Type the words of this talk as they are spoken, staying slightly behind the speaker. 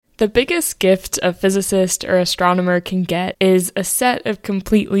The biggest gift a physicist or astronomer can get is a set of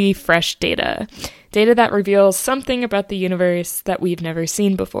completely fresh data that reveals something about the universe that we've never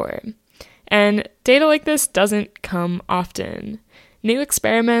seen before. And data like this doesn't come often. New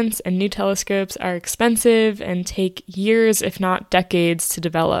experiments and new telescopes are expensive and take years, if not decades, to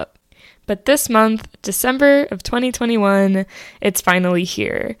develop. But this month, December of 2021, it's finally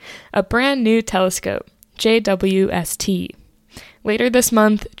here. A brand new telescope, JWST. Later this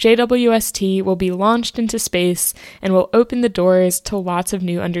month, JWST will be launched into space and will open the doors to lots of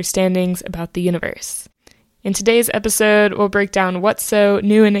new understandings about the universe. In today's episode, we'll break down what's so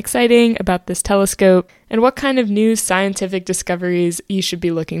new and exciting about this telescope and what kind of new scientific discoveries you should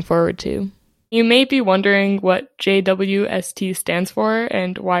be looking forward to. You may be wondering what JWST stands for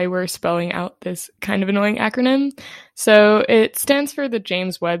and why we're spelling out this kind of annoying acronym. So it stands for the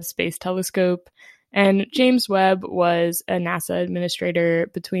James Webb Space Telescope. And James Webb was a NASA administrator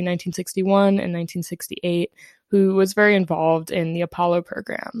between 1961 and 1968 who was very involved in the Apollo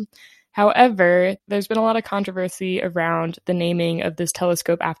program. However, there's been a lot of controversy around the naming of this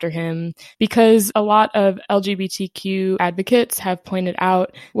telescope after him because a lot of LGBTQ advocates have pointed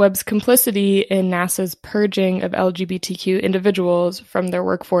out Webb's complicity in NASA's purging of LGBTQ individuals from their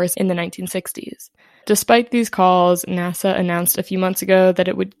workforce in the 1960s. Despite these calls, NASA announced a few months ago that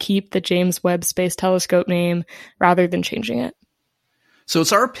it would keep the James Webb Space Telescope name rather than changing it. So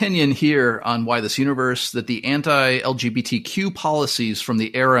it's our opinion here on Why This Universe that the anti-LGBTQ policies from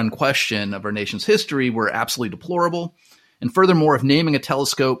the era in question of our nation's history were absolutely deplorable. And furthermore, if naming a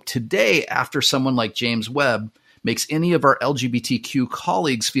telescope today after someone like James Webb makes any of our LGBTQ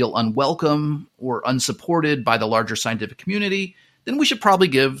colleagues feel unwelcome or unsupported by the larger scientific community, then we should probably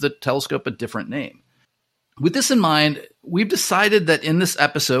give the telescope a different name. With this in mind, we've decided that in this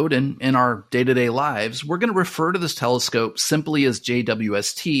episode and in our day-to-day lives, we're going to refer to this telescope simply as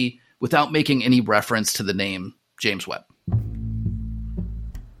JWST without making any reference to the name James Webb.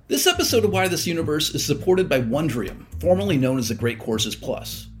 This episode of Why This Universe is supported by Wondrium, formerly known as the Great Courses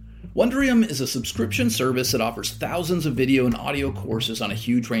Plus. Wondrium is a subscription service that offers thousands of video and audio courses on a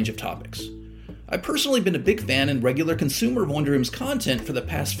huge range of topics. I've personally been a big fan and regular consumer of Wondrium's content for the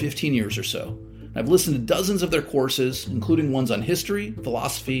past 15 years or so. I've listened to dozens of their courses, including ones on history,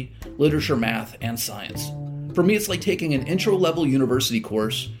 philosophy, literature, math, and science. For me, it's like taking an intro-level university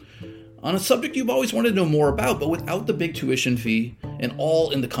course on a subject you've always wanted to know more about, but without the big tuition fee, and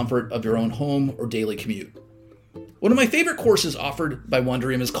all in the comfort of your own home or daily commute. One of my favorite courses offered by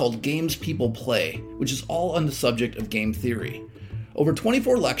Wondrium is called Games People Play, which is all on the subject of game theory. Over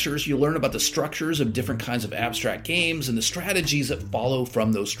 24 lectures, you'll learn about the structures of different kinds of abstract games and the strategies that follow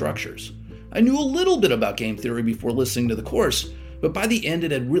from those structures. I knew a little bit about game theory before listening to the course, but by the end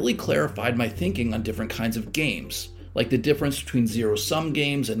it had really clarified my thinking on different kinds of games, like the difference between zero-sum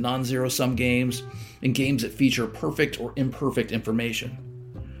games and non-zero-sum games, and games that feature perfect or imperfect information.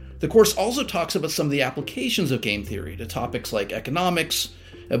 The course also talks about some of the applications of game theory to topics like economics,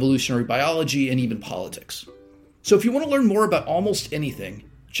 evolutionary biology, and even politics. So if you want to learn more about almost anything,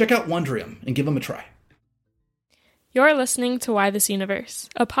 check out Wondrium and give them a try. You're listening to Why This Universe,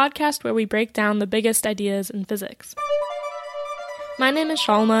 a podcast where we break down the biggest ideas in physics. My name is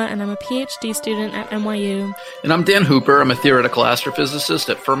Shalma, and I'm a PhD student at NYU. And I'm Dan Hooper. I'm a theoretical astrophysicist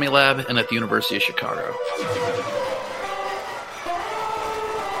at Fermilab and at the University of Chicago.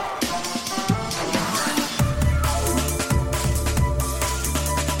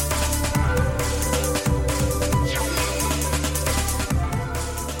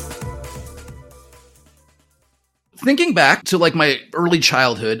 Thinking back to my early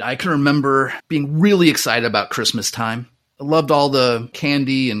childhood, I can remember being really excited about Christmas time. I loved all the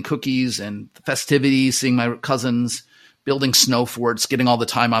candy and cookies and the festivities, seeing my cousins, building snow forts, getting all the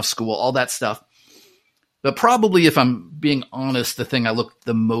time off school, all that stuff. But probably, if I'm being honest, the thing I looked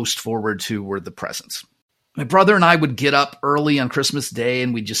the most forward to were the presents. My brother and I would get up early on Christmas Day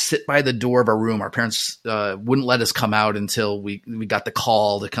and we'd just sit by the door of our room. Our parents wouldn't let us come out until we got the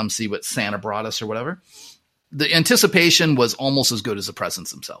call to come see what Santa brought us or whatever. The anticipation was almost as good as the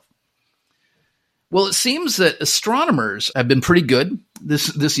presents themselves. Well, it seems that astronomers have been pretty good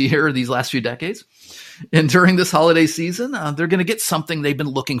this year, these last few decades. And during this holiday season, they're going to get something they've been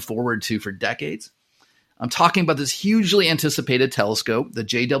looking forward to for decades. I'm talking about this hugely anticipated telescope, the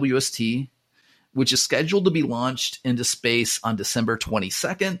JWST, which is scheduled to be launched into space on December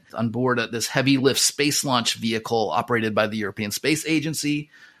 22nd on board this heavy lift space launch vehicle operated by the European Space Agency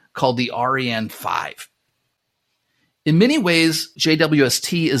called the Ariane 5. In many ways,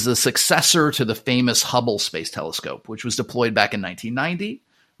 JWST is the successor to the famous Hubble Space Telescope, which was deployed back in 1990,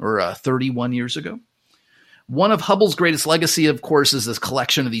 or 31 years ago. One of Hubble's greatest legacy, of course, is this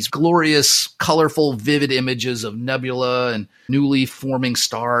collection of these glorious, colorful, vivid images of nebula and newly forming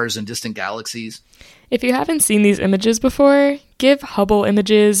stars and distant galaxies. If you haven't seen these images before, give Hubble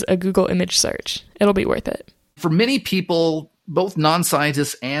images a Google image search. It'll be worth it. For many people, both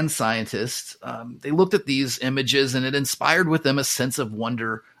non-scientists and scientists, they looked at these images and it inspired with them a sense of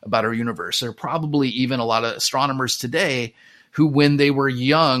wonder about our universe. There are probably even a lot of astronomers today who, when they were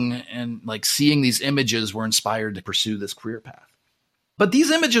young and like seeing these images, were inspired to pursue this career path. But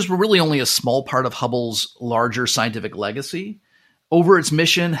these images were really only a small part of Hubble's larger scientific legacy. Over its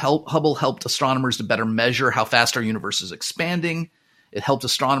mission, Hubble helped astronomers to better measure how fast our universe is expanding. It helped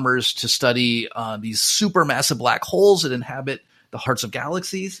astronomers to study these supermassive black holes that inhabit the hearts of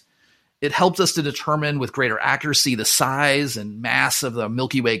galaxies. It helped us to determine with greater accuracy the size and mass of the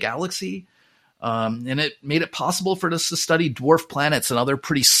Milky Way galaxy. And it made it possible for us to study dwarf planets and other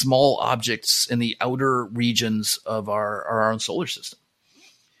pretty small objects in the outer regions of our own solar system.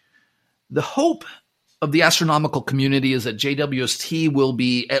 The hope of the astronomical community is that JWST will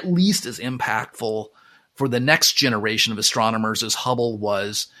be at least as impactful for the next generation of astronomers as Hubble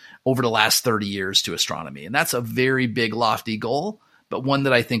was over the last 30 years to astronomy. And that's a very big, lofty goal, but one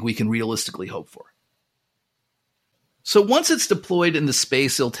that I think we can realistically hope for. So once it's deployed into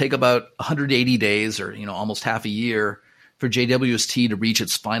space, it'll take about 180 days or, almost half a year for JWST to reach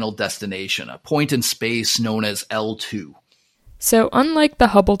its final destination, a point in space known as L2. So unlike the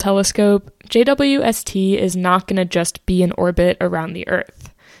Hubble telescope, JWST is not going to just be in orbit around the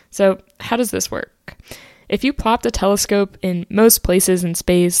Earth. So how does this work? If you plopped a telescope in most places in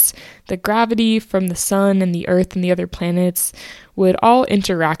space, the gravity from the sun and the Earth and the other planets would all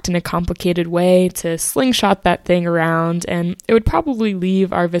interact in a complicated way to slingshot that thing around, and it would probably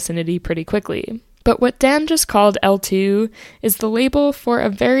leave our vicinity pretty quickly. But what Dan just called L2 is the label for a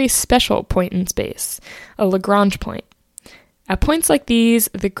very special point in space, a Lagrange point. At points like these,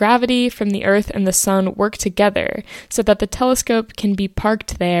 the gravity from the Earth and the Sun work together so that the telescope can be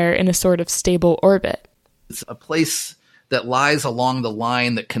parked there in a sort of stable orbit. It's a place that lies along the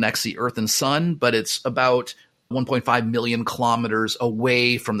line that connects the Earth and Sun, but it's about 1.5 million kilometers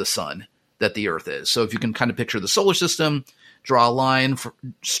away from the Sun that the Earth is. So if you can kind of picture the solar system, draw a line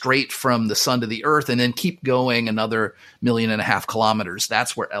straight from the Sun to the Earth, and then keep going another 1.5 million kilometers,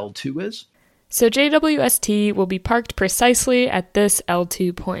 that's where L2 is. So JWST will be parked precisely at this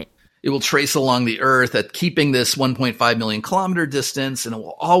L2 point. It will trace along the Earth at keeping this 1.5 million kilometer distance, and it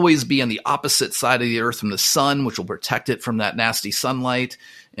will always be on the opposite side of the Earth from the Sun, which will protect it from that nasty sunlight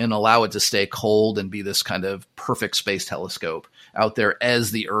and allow it to stay cold and be this kind of perfect space telescope out there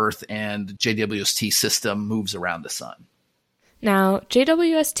as the Earth and JWST system moves around the Sun. Now,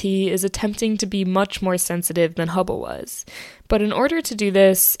 JWST is attempting to be much more sensitive than Hubble was, but in order to do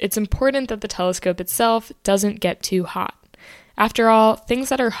this, it's important that the telescope itself doesn't get too hot. After all, things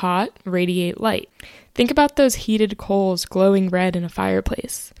that are hot radiate light. Think about those heated coals glowing red in a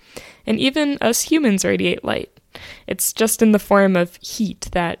fireplace. And even us humans radiate light. It's just in the form of heat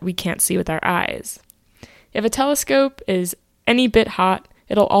that we can't see with our eyes. If a telescope is any bit hot,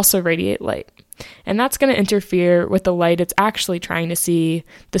 it'll also radiate light. And that's going to interfere with the light it's actually trying to see,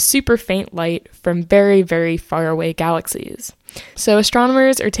 the super faint light from very, very far away galaxies. So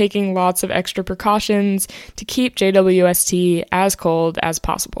astronomers are taking lots of extra precautions to keep JWST as cold as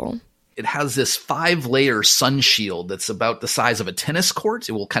possible. It has this 5-layer sun shield that's about the size of a tennis court.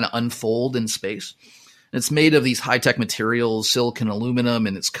 It will kind of unfold in space. And it's made of these high-tech materials, silicon, aluminum,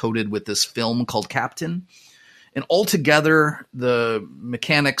 and it's coated with this film called Kapton. And altogether, the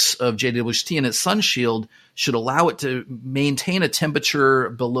mechanics of JWST and its sun shield should allow it to maintain a temperature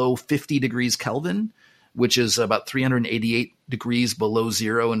below 50 degrees Kelvin, which is about 388 degrees below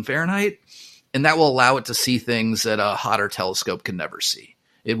zero in Fahrenheit. And that will allow it to see things that a hotter telescope can never see.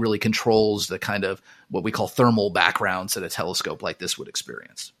 It really controls the kind of what we call thermal backgrounds that a telescope like this would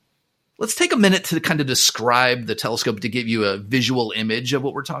experience. Let's take a minute to kind of describe the telescope to give you a visual image of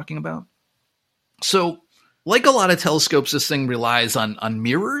what we're talking about. So, like a lot of telescopes, this thing relies on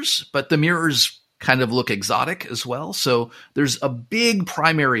mirrors, but the mirrors kind of look exotic as well. So there's a big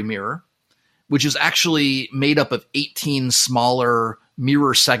primary mirror, which is actually made up of 18 smaller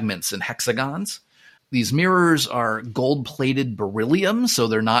mirror segments and hexagons. These mirrors are gold-plated beryllium, so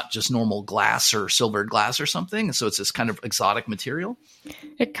they're not just normal glass or silvered glass or something. So it's this kind of exotic material.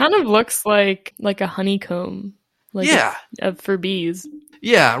 It kind of looks like a honeycomb, for bees.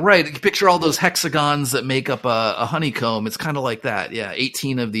 Yeah, right. You picture all those hexagons that make up a honeycomb. It's kind of like that. Yeah,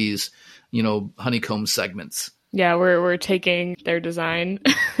 18 of these, honeycomb segments. Yeah, we're taking their design.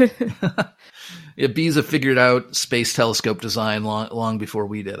 Yeah, bees have figured out space telescope design long before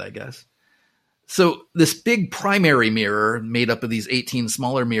we did, I guess. So this big primary mirror made up of these 18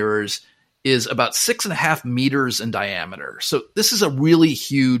 smaller mirrors is about 6.5 meters in diameter. So this is a really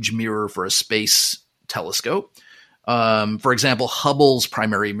huge mirror for a space telescope. For example, Hubble's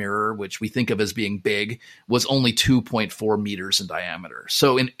primary mirror, which we think of as being big, was only 2.4 meters in diameter.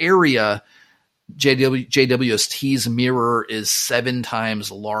 So in area, JWST's mirror is 7 times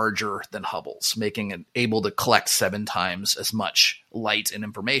larger than Hubble's, making it able to collect 7 times as much light and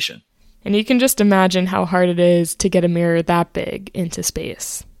information. And you can just imagine how hard it is to get a mirror that big into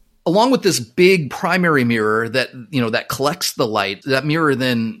space. Along with this big primary mirror that collects the light, that mirror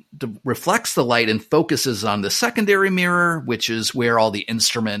then reflects the light and focuses on the secondary mirror, which is where all the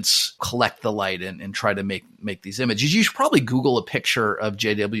instruments collect the light and try to make these images. You should probably Google a picture of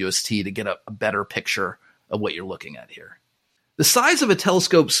JWST to get a better picture of what you're looking at here. The size of a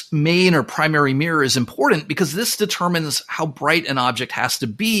telescope's main or primary mirror is important because this determines how bright an object has to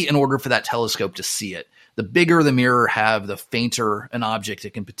be in order for that telescope to see it. The bigger the mirror have, the fainter an object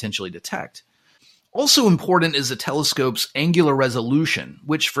it can potentially detect. Also important is the telescope's angular resolution,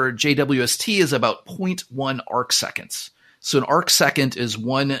 which for JWST is about 0.1 arc seconds. So an arc second is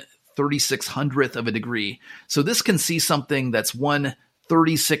 1/3600th of a degree. So this can see something that's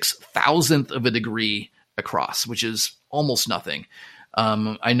 1/36,000th of a degree across, which is almost nothing.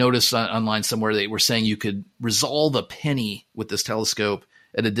 I noticed online somewhere they were saying you could resolve a penny with this telescope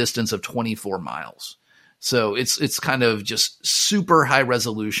at a distance of 24 miles. So it's kind of just super high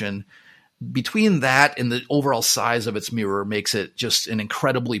resolution. Between that and the overall size of its mirror makes it just an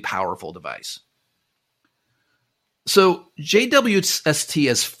incredibly powerful device. So JWST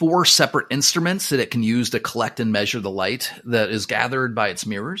has 4 separate instruments that it can use to collect and measure the light that is gathered by its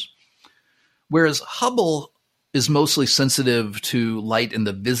mirrors. Whereas Hubble is mostly sensitive to light in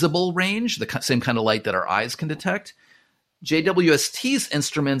the visible range, the same kind of light that our eyes can detect, JWST's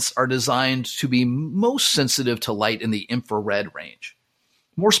instruments are designed to be most sensitive to light in the infrared range.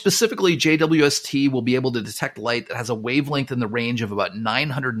 More specifically, JWST will be able to detect light that has a wavelength in the range of about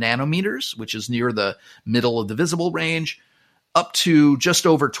 900 nanometers, which is near the middle of the visible range, up to just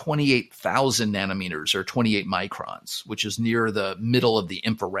over 28,000 nanometers or 28 microns, which is near the middle of the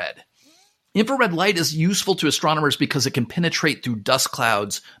infrared. Infrared light is useful to astronomers because it can penetrate through dust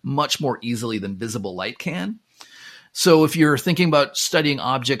clouds much more easily than visible light can. So if you're thinking about studying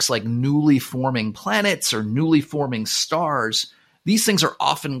objects like newly forming planets or newly forming stars, these things are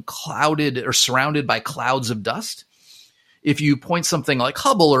often clouded or surrounded by clouds of dust. If you point something like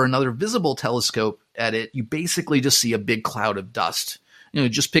Hubble or another visible telescope at it, you basically just see a big cloud of dust.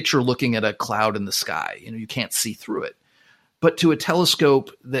 Just picture looking at a cloud in the sky. You can't see through it. But to a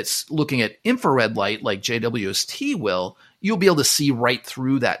telescope that's looking at infrared light like JWST will, you'll be able to see right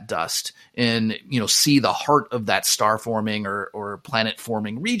through that dust and see the heart of that star forming or planet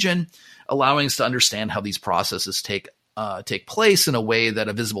forming region, allowing us to understand how these processes take place in a way that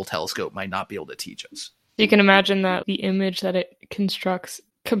a visible telescope might not be able to teach us. You can imagine that the image that it constructs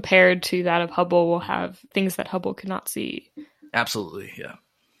compared to that of Hubble will have things that Hubble could not see. Absolutely, yeah.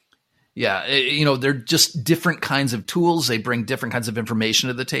 Yeah, they're just different kinds of tools. They bring different kinds of information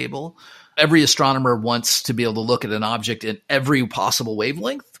to the table. Every astronomer wants to be able to look at an object in every possible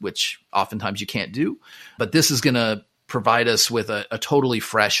wavelength, which oftentimes you can't do. But this is going to provide us with a totally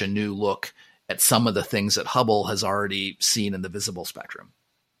fresh and new look at some of the things that Hubble has already seen in the visible spectrum.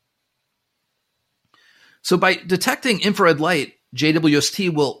 So by detecting infrared light,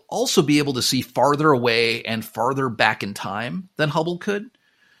 JWST will also be able to see farther away and farther back in time than Hubble could.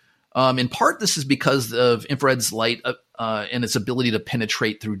 In part, this is because of infrared's light and its ability to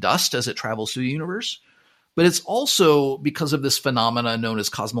penetrate through dust as it travels through the universe. But it's also because of this phenomena known as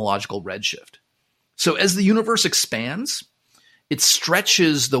cosmological redshift. So as the universe expands, it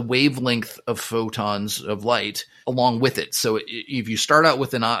stretches the wavelength of photons of light along with it. So if you start out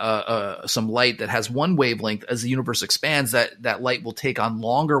with some light that has one wavelength, as the universe expands, that light will take on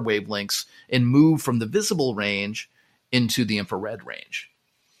longer wavelengths and move from the visible range into the infrared range.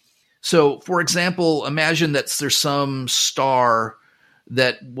 So, for example, imagine that there's some star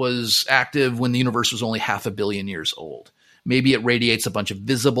that was active when the universe was only 500 million years old. Maybe it radiates a bunch of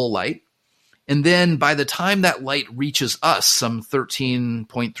visible light. And then by the time that light reaches us, some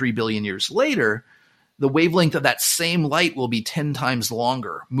 13.3 billion years later, the wavelength of that same light will be 10 times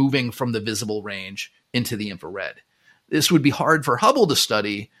longer, moving from the visible range into the infrared. This would be hard for Hubble to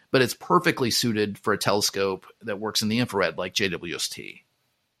study, but it's perfectly suited for a telescope that works in the infrared like JWST.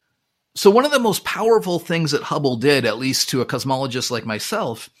 So one of the most powerful things that Hubble did, at least to a cosmologist like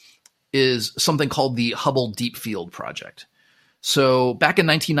myself, is something called the Hubble Deep Field Project. So back in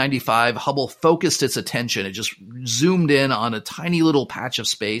 1995, Hubble focused its attention. It just zoomed in on a tiny little patch of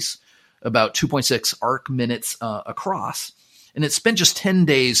space about 2.6 arc minutes across. And it spent just 10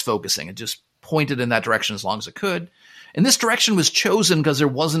 days focusing. It just pointed in that direction as long as it could. And this direction was chosen because there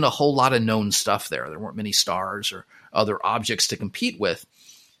wasn't a whole lot of known stuff there. There weren't many stars or other objects to compete with.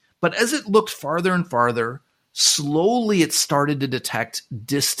 But as it looked farther and farther, slowly it started to detect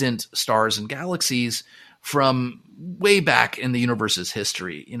distant stars and galaxies from way back in the universe's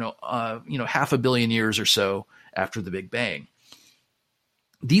history, 500 million years or so after the Big Bang.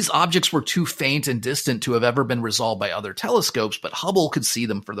 These objects were too faint and distant to have ever been resolved by other telescopes, but Hubble could see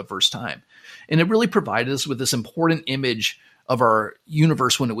them for the first time. And it really provided us with this important image of our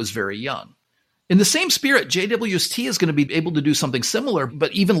universe when it was very young. In the same spirit, JWST is going to be able to do something similar,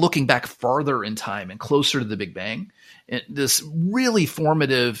 but even looking back farther in time and closer to the Big Bang, this really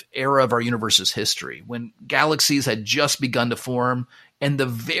formative era of our universe's history, when galaxies had just begun to form, and the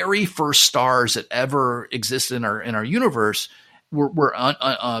very first stars that ever existed in our universe were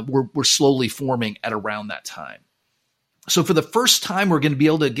slowly forming at around that time. So for the first time, we're going to be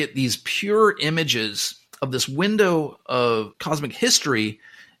able to get these pure images of this window of cosmic history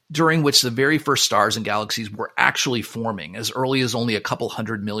during which the very first stars and galaxies were actually forming as early as only a couple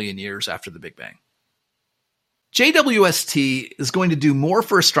 100 million years after the Big Bang. JWST is going to do more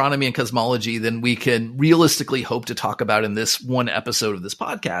for astronomy and cosmology than we can realistically hope to talk about in this one episode of this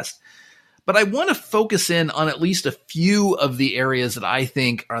podcast. But I want to focus in on at least a few of the areas that I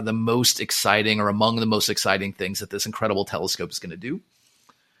think are the most exciting or among the most exciting things that this incredible telescope is going to do.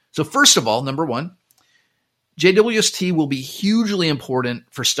 So first of all, number one, JWST will be hugely important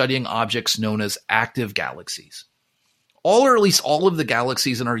for studying objects known as active galaxies. All or at least all of the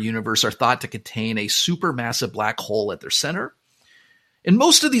galaxies in our universe are thought to contain a supermassive black hole at their center. And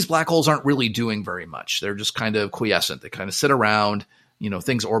most of these black holes aren't really doing very much. They're just kind of quiescent. They kind of sit around,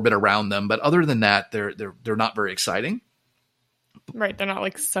 things orbit around them. But other than that, they're not very exciting. Right. They're not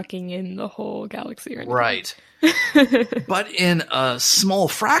like sucking in the whole galaxy or anything. Right. But in a small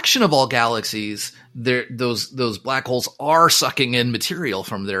fraction of all galaxies, those black holes are sucking in material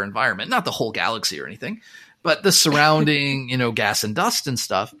from their environment. Not the whole galaxy or anything, but the surrounding, gas and dust and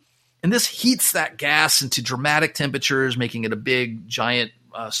stuff. And this heats that gas into dramatic temperatures, making it a big, giant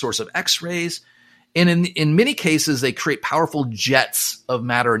source of X-rays. And in many cases, they create powerful jets of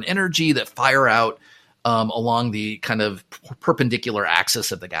matter and energy that fire out along the kind of perpendicular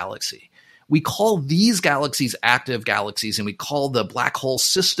axis of the galaxy. We call these galaxies active galaxies, and we call the black hole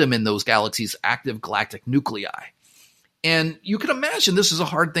system in those galaxies active galactic nuclei. And you can imagine this is a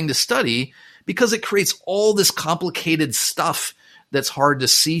hard thing to study because it creates all this complicated stuff that's hard to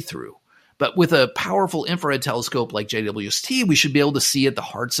see through. But with a powerful infrared telescope like JWST, we should be able to see at the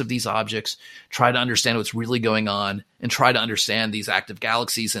hearts of these objects, try to understand what's really going on, and try to understand these active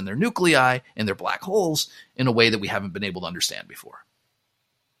galaxies and their nuclei and their black holes in a way that we haven't been able to understand before.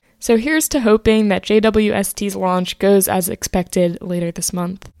 So here's to hoping that JWST's launch goes as expected later this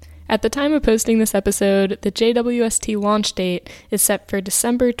month. At the time of posting this episode, the JWST launch date is set for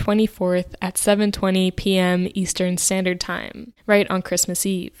December 24th at 7:20 p.m. Eastern Standard Time, right on Christmas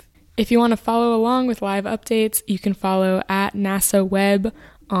Eve. If you want to follow along with live updates, you can follow at NASA Web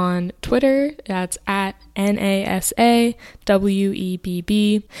on Twitter. That's at NASAWEBB.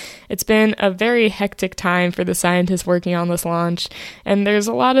 It's been a very hectic time for the scientists working on this launch, and there's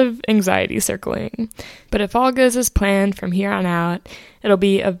a lot of anxiety circling. But if all goes as planned from here on out, it'll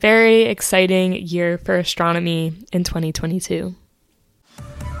be a very exciting year for astronomy in 2022.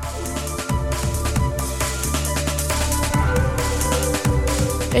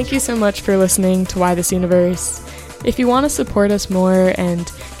 Thank you so much for listening to Why This Universe. If you want to support us more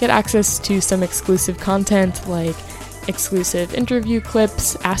and get access to some exclusive content like exclusive interview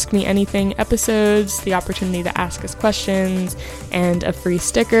clips, Ask Me Anything episodes, the opportunity to ask us questions, and a free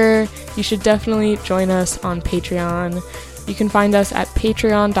sticker, you should definitely join us on Patreon. You can find us at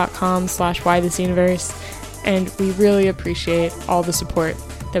patreon.com/whythisuniverse, and we really appreciate all the support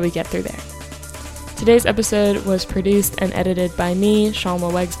that we get through there. Today's episode was produced and edited by me, Shalma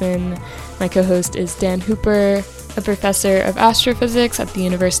Wegsman. My co-host is Dan Hooper, a professor of astrophysics at the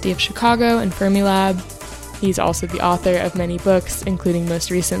University of Chicago and Fermilab. He's also the author of many books, including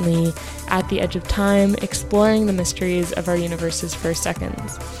most recently, At the Edge of Time, Exploring the Mysteries of Our Universe's First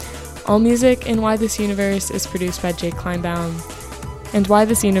Seconds. All music in Why This Universe is produced by Jake Kleinbaum. And Why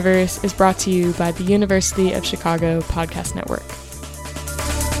This Universe is brought to you by the University of Chicago Podcast Network.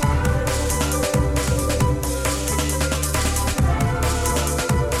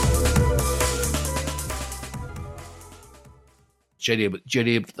 It's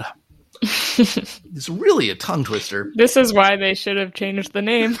really a tongue twister. This is why they should have changed the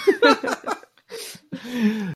name.